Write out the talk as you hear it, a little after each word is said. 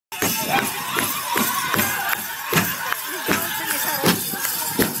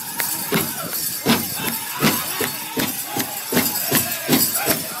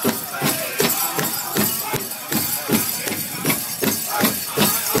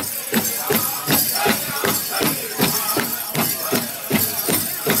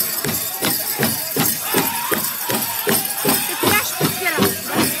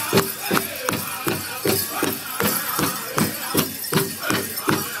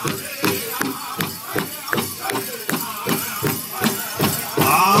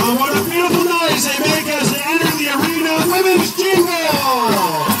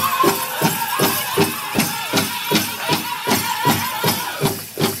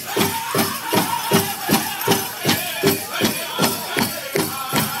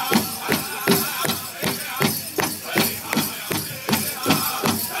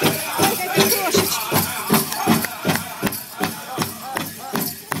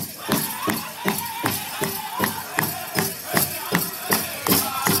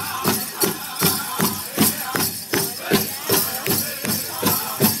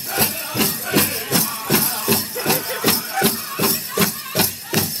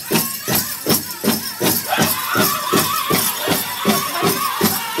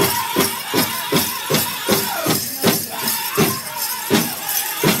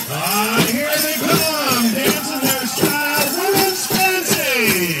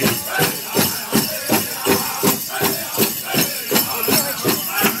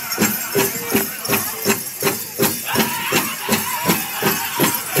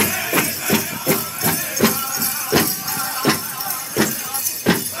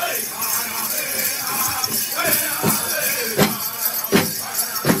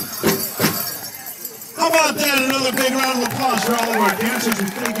round of applause for all of our dancers,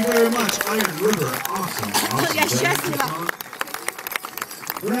 and thank you very much. Iron River, awesome.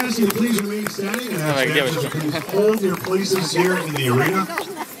 We're going to ask you to please remain standing and ask dancers to please hold your places here in the arena.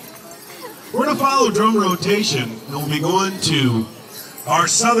 We're going to follow drum rotation, and we'll be going to our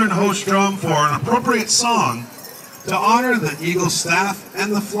southern host drum for an appropriate song to honor the Eagle staff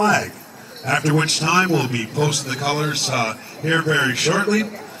and the flag, after which time we'll be posting the colors here very shortly.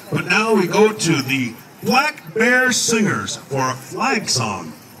 But now we go to the Black Bear Singers for a flag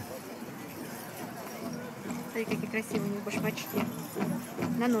song. Смотри, какие красивые у них башмачки.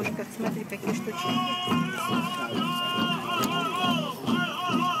 На ножках, смотри, какие штучки.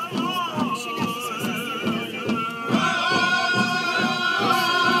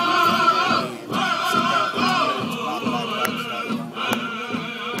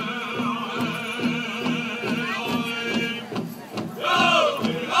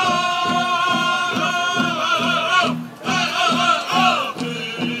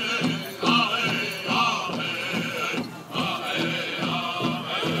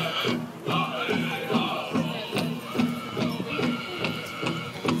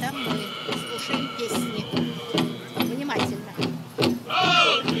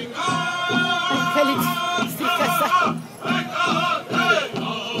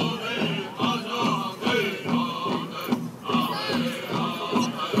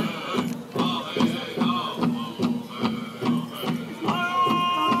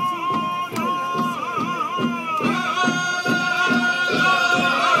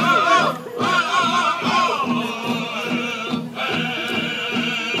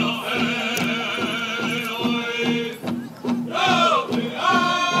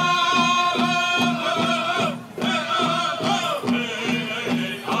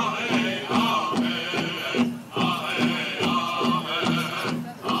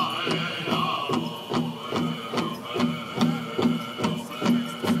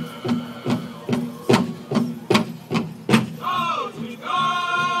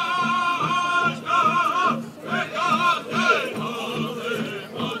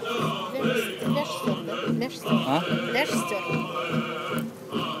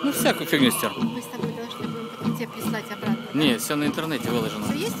 Ну, всякую фигню стер. Мы с тобой должны будем потом тебе прислать обратно. Нет, все на интернете выложено.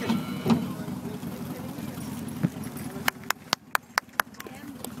 Все есть уже?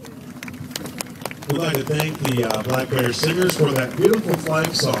 We'd like to thank the Black Bear Singers for that beautiful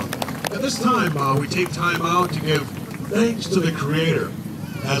flag song. At this time, we take time out to give thanks to the Creator.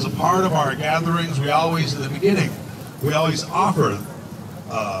 As a part of our gatherings, we always, in the beginning, we always offer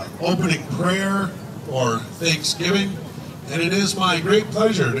opening prayer or thanksgiving. And it is my great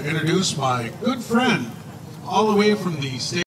pleasure to introduce my good friend, all the way from the state